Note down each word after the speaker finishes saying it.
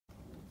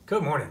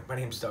Good morning. My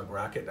name is Doug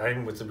Rockett.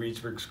 I'm with the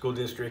Reedsburg School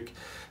District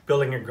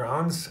Building and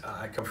Grounds.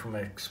 I come from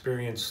an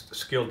experienced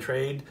skilled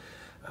trade,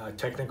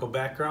 technical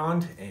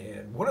background,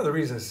 and one of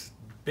the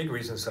big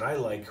reasons that I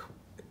like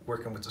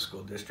working with the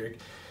school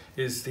district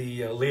is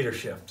the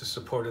leadership, the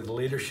support of the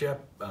leadership,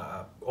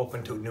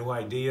 open to new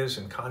ideas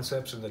and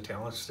concepts and the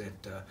talents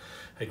that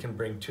I can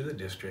bring to the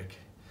district.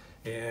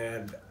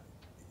 And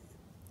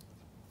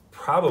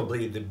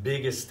probably the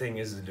biggest thing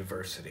is the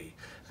diversity.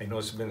 I know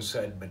it's been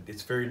said, but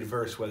it's very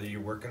diverse whether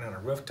you're working on a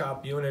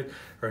rooftop unit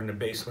or in the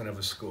basement of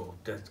a school.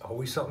 There's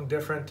always something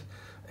different,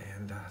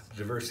 and the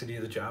diversity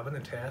of the job and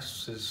the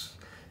tasks is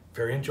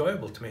very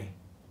enjoyable to me.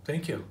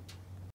 Thank you.